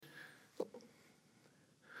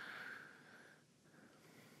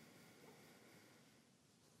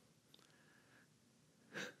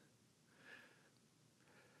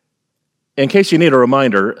In case you need a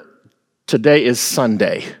reminder, today is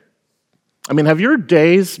Sunday. Have your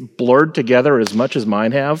days blurred together as much as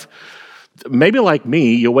mine have? Maybe like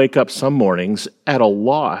me, you wake up some mornings at a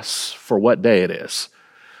loss for what day it is.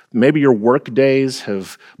 Maybe your work days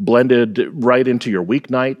have blended right into your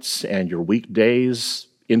weeknights and your weekdays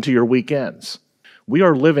into your weekends. We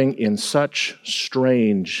are living in such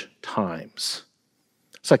strange times.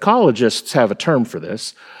 Psychologists have a term for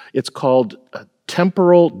this. It's called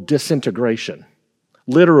temporal disintegration,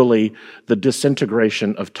 literally the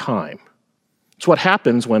disintegration of time. It's what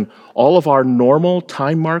happens when all of our normal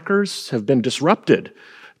time markers have been disrupted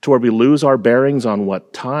to where we lose our bearings on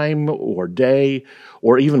what time or day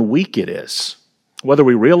or even week it is. Whether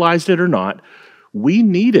we realized it or not, we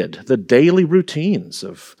needed the daily routines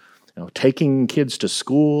of taking kids to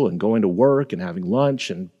school and going to work and having lunch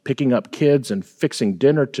and picking up kids and fixing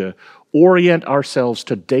dinner to orient ourselves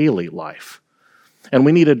to daily life. And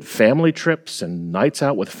we needed family trips and nights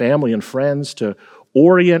out with family and friends to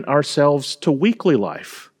orient ourselves to weekly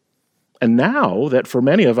life. And now that for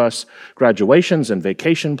many of us, graduations and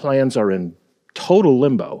vacation plans are in total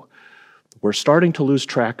limbo, we're starting to lose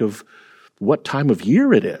track of what time of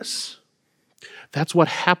year it is. That's what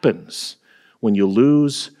happens when you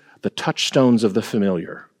lose the touchstones of the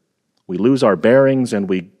familiar. We lose our bearings and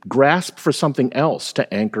we grasp for something else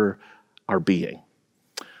to anchor our being.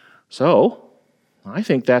 So, I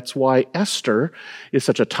think that's why Esther is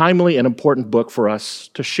such a timely and important book for us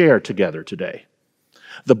to share together today.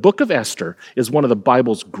 The book of Esther is one of the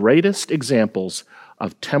Bible's greatest examples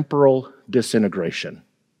of temporal disintegration.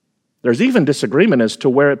 There's even disagreement as to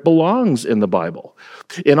where it belongs in the Bible.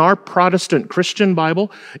 In our Protestant Christian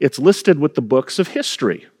Bible, it's listed with the books of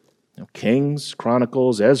history: Kings,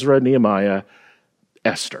 Chronicles, Ezra, Nehemiah,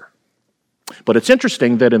 Esther. But it's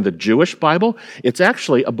interesting that in the Jewish Bible, it's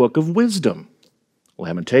actually a book of wisdom: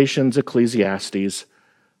 Lamentations, Ecclesiastes,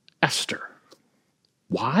 Esther.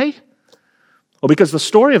 Why? Well, because the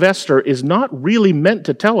story of Esther is not really meant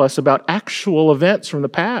to tell us about actual events from the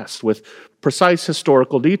past with precise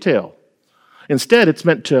historical detail. Instead, it's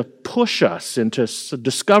meant to push us into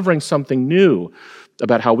discovering something new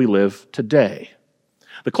about how we live today.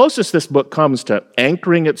 The closest this book comes to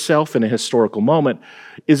anchoring itself in a historical moment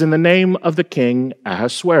is in the name of the king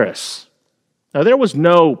Ahasuerus. Now, there was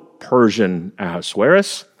no Persian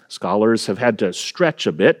Ahasuerus. Scholars have had to stretch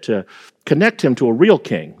a bit to connect him to a real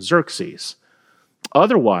king, Xerxes.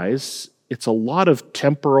 Otherwise, it's a lot of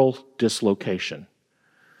temporal dislocation.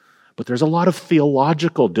 But there's a lot of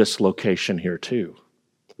theological dislocation here too.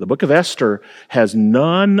 The book of Esther has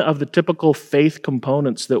none of the typical faith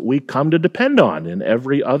components that we come to depend on in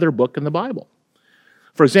every other book in the Bible.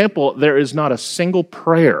 For example, there is not a single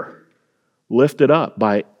prayer lifted up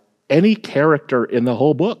by any character in the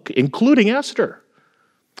whole book, including Esther.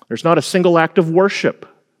 There's not a single act of worship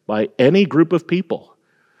by any group of people.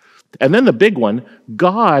 And then the big one,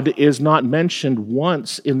 God is not mentioned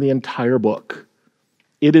once in the entire book.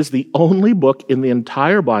 It is the only book in the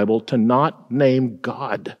entire Bible to not name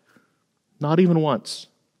God, not even once.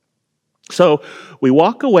 So we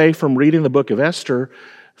walk away from reading the book of Esther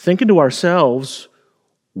thinking to ourselves,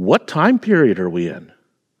 what time period are we in?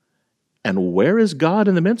 And where is God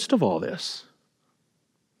in the midst of all this?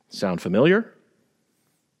 Sound familiar?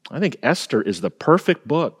 I think Esther is the perfect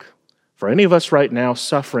book for any of us right now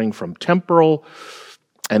suffering from temporal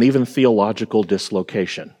and even theological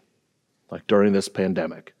dislocation, like during this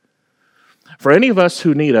pandemic. For any of us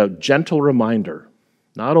who need a gentle reminder,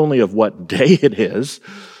 not only of what day it is,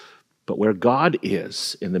 but where God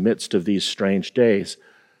is in the midst of these strange days,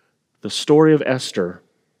 the story of Esther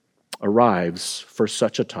arrives for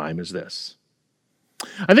such a time as this.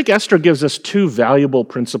 I think Esther gives us two valuable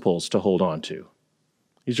principles to hold on to.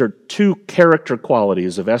 These are two character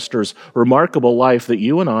qualities of Esther's remarkable life that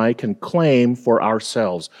you and I can claim for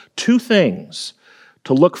ourselves. Two things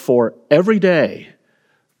to look for every day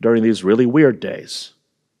during these really weird days.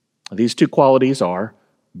 These two qualities are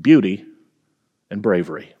beauty and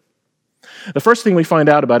bravery. The first thing we find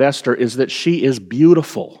out about Esther is that she is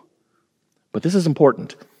beautiful. But this is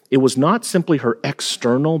important. It was not simply her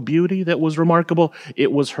external beauty that was remarkable,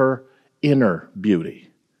 it was her inner beauty.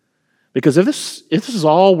 Because if this is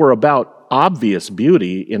all were about obvious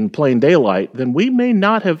beauty in plain daylight, then we may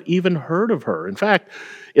not have even heard of her. In fact,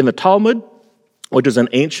 in the Talmud, which is an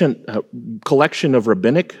ancient collection of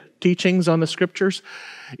rabbinic teachings on the scriptures,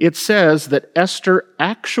 it says that Esther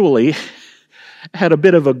actually had a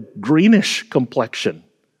bit of a greenish complexion,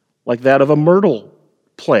 like that of a myrtle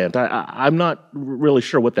plant. I'm not really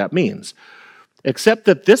sure what that means, except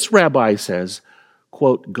that this rabbi says,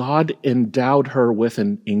 quote, God endowed her with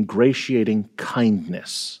an ingratiating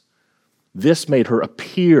kindness. This made her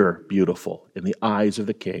appear beautiful in the eyes of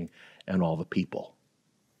the king and all the people.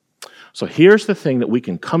 So here's the thing that we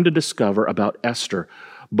can come to discover about Esther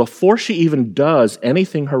before she even does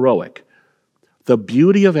anything heroic. The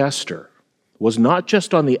beauty of Esther was not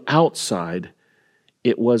just on the outside,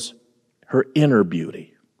 it was her inner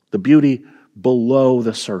beauty, the beauty below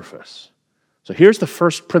the surface. So here's the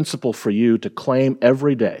first principle for you to claim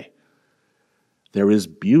every day. There is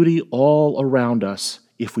beauty all around us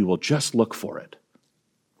if we will just look for it.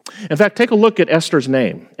 In fact, take a look at Esther's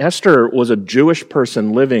name. Esther was a Jewish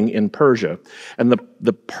person living in Persia, and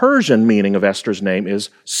the Persian meaning of Esther's name is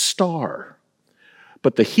star.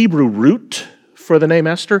 But the Hebrew root for the name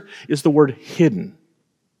Esther is the word hidden.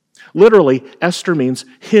 Literally, Esther means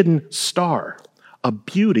hidden star, a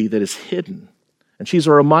beauty that is hidden. And she's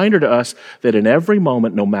a reminder to us that in every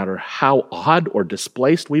moment, no matter how odd or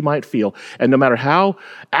displaced we might feel, and no matter how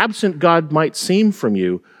absent God might seem from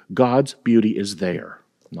you, God's beauty is there.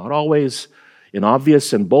 Not always in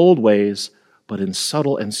obvious and bold ways, but in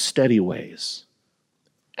subtle and steady ways.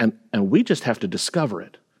 And we just have to discover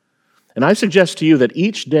it. And I suggest to you that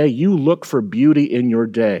each day you look for beauty in your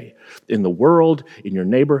day, in the world, in your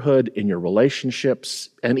neighborhood, in your relationships,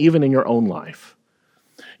 and even in your own life.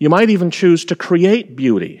 You might even choose to create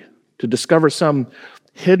beauty, to discover some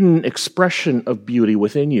hidden expression of beauty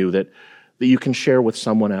within you that you can share with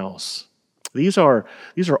someone else. These are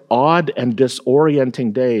odd and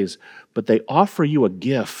disorienting days, but they offer you a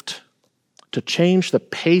gift to change the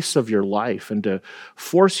pace of your life and to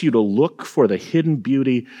force you to look for the hidden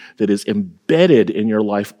beauty that is embedded in your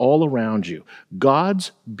life all around you.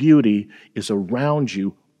 God's beauty is around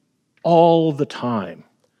you all the time.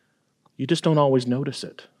 You just don't always notice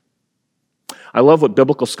it. I love what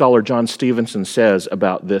biblical scholar John Stevenson says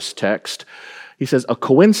about this text. He says, "A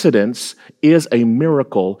coincidence is a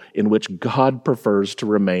miracle in which God prefers to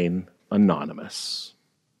remain anonymous."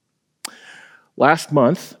 Last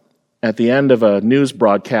month, at the end of a news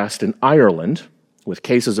broadcast in Ireland, with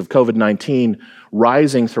cases of COVID-19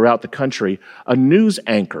 rising throughout the country, a news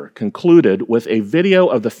anchor concluded with a video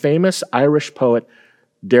of the famous Irish poet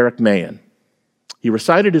Derek Mahon. He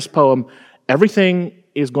recited his poem, "Everything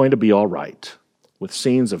is Going to Be All Right," with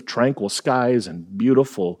scenes of tranquil skies and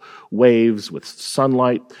beautiful waves with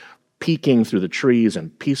sunlight peeking through the trees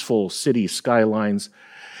and peaceful city skylines.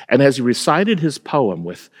 And as he recited his poem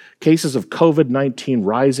with cases of COVID-19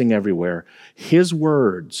 rising everywhere, his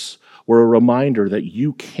words were a reminder that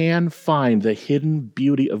you can find the hidden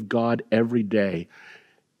beauty of God every day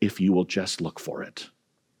if you will just look for it.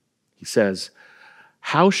 He says,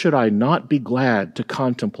 "How should I not be glad to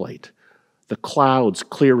contemplate the clouds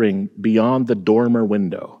clearing beyond the dormer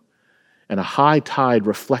window and a high tide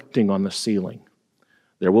reflecting on the ceiling?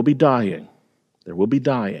 There will be dying,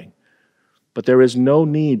 but there is no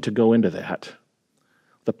need to go into that.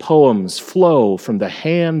 The poems flow from the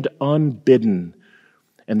hand unbidden,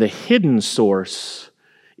 and the hidden source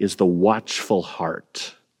is the watchful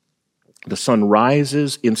heart. The sun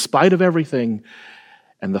rises in spite of everything,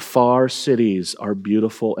 and the far cities are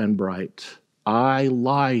beautiful and bright. I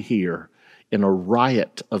lie here in a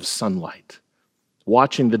riot of sunlight,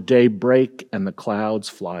 watching the day break and the clouds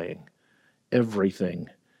flying. Everything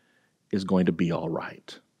is going to be all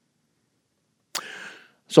right."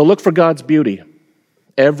 So look for God's beauty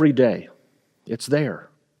every day. It's there.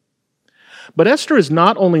 But Esther is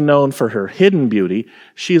not only known for her hidden beauty,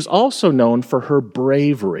 she is also known for her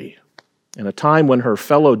bravery. In a time when her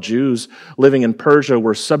fellow Jews living in Persia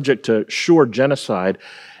were subject to sure genocide,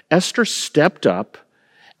 Esther stepped up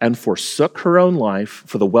and forsook her own life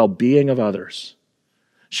for the well-being of others.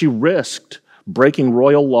 She risked breaking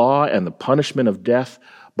royal law and the punishment of death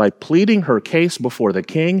by pleading her case before the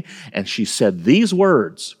king, and she said these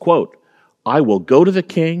words, quote, "I will go to the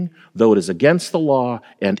king, though it is against the law,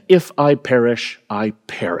 and if I perish, I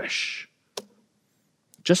perish."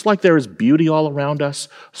 Just like there is beauty all around us,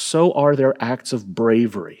 so are there acts of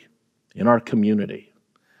bravery in our community.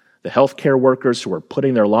 The healthcare workers who are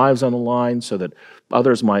putting their lives on the line so that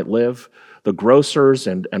others might live, the grocers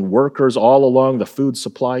and workers all along the food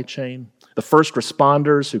supply chain, the first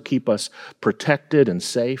responders who keep us protected and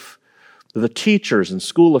safe, the teachers and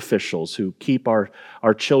school officials who keep our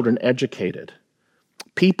children educated.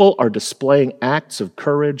 People are displaying acts of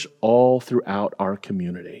courage all throughout our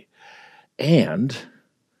community. And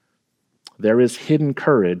there is hidden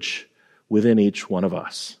courage within each one of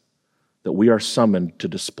us that we are summoned to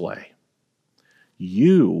display.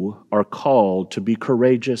 You are called to be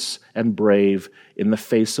courageous and brave in the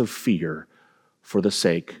face of fear for the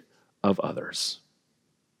sake of others.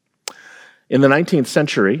 In the 19th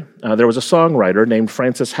century, there was a songwriter named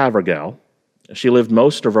Frances Havergal. She lived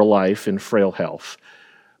most of her life in frail health,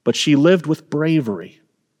 but she lived with bravery.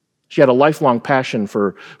 She had a lifelong passion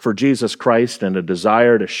for Jesus Christ and a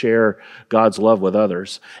desire to share God's love with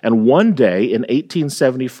others. And one day in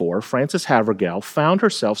 1874, Frances Havergal found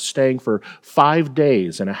herself staying for 5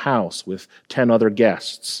 days in a house with 10 other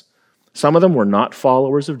guests. Some of them were not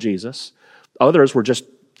followers of Jesus. Others were just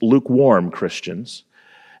lukewarm Christians.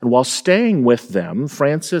 And while staying with them,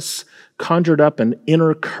 Frances conjured up an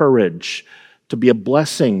inner courage to be a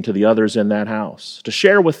blessing to the others in that house, to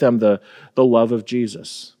share with them the love of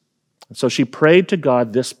Jesus. And so she prayed to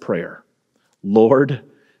God this prayer: Lord,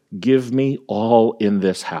 give me all in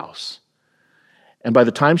this house. And by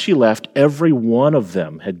the time she left, every one of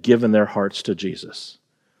them had given their hearts to Jesus.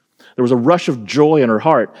 There was a rush of joy in her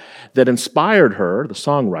heart that inspired her, the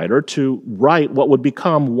songwriter, to write what would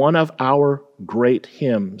become one of our great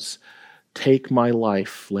hymns, Take My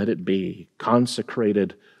Life, Let It Be,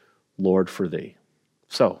 consecrated, Lord, for Thee.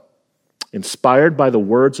 So, inspired by the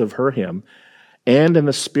words of her hymn, and in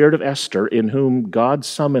the spirit of Esther, in whom God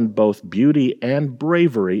summoned both beauty and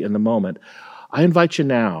bravery in the moment, I invite you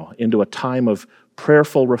now into a time of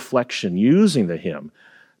prayerful reflection using the hymn,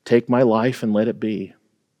 Take My Life and Let It Be.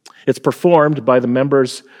 It's performed by the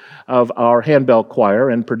members of our handbell choir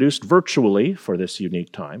and produced virtually for this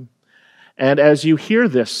unique time. And as you hear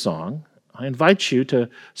this song, I invite you to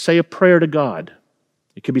say a prayer to God.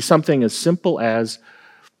 It could be something as simple as,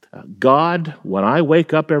 God, when I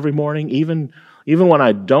wake up every morning, even when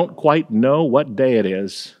I don't quite know what day it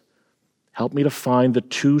is, help me to find the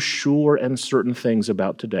two sure and certain things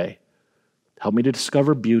about today. Help me to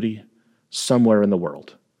discover beauty somewhere in the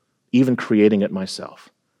world, even creating it myself.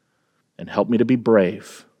 And help me to be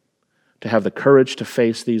brave, to have the courage to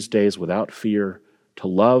face these days without fear, to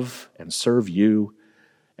love and serve you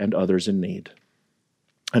and others in need.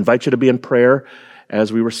 I invite you to be in prayer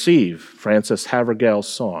as we receive Frances Havergal's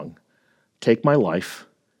song, Take My Life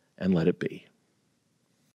and Let It Be.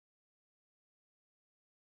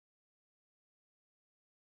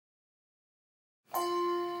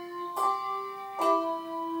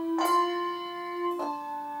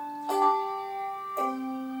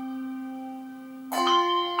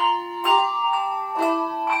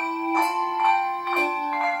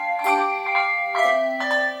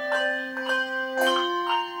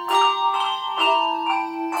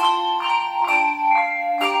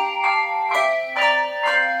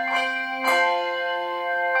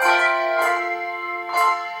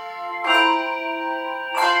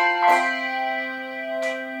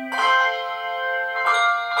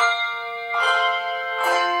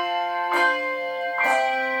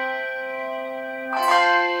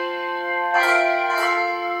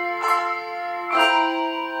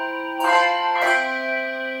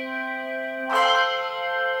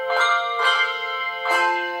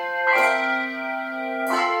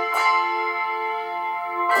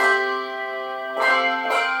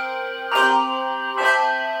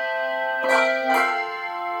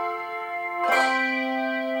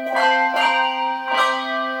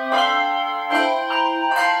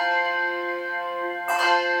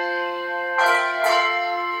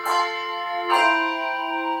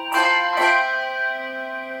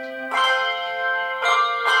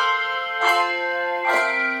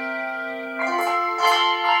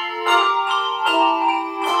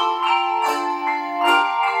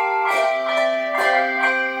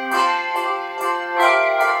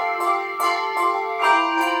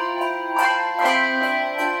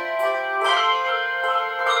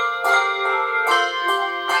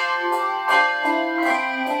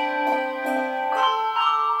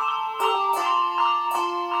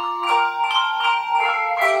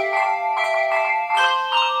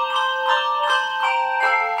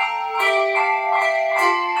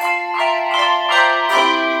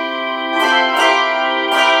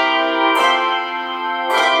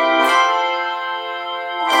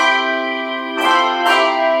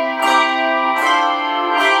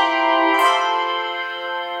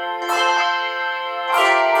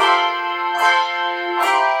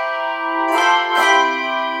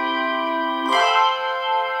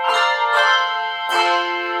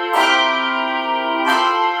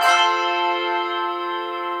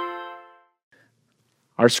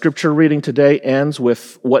 Our scripture reading today ends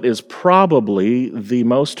with what is probably the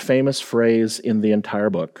most famous phrase in the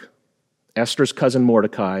entire book. Esther's cousin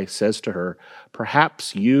Mordecai says to her,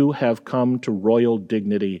 "Perhaps you have come to royal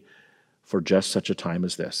dignity for just such a time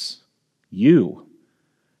as this. You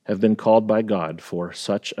have been called by God for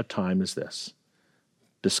such a time as this.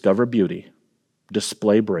 Discover beauty,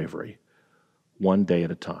 display bravery, one day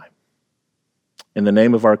at a time." In the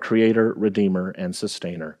name of our Creator, Redeemer, and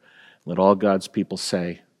Sustainer, let all God's people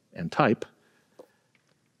say and type,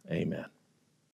 Amen.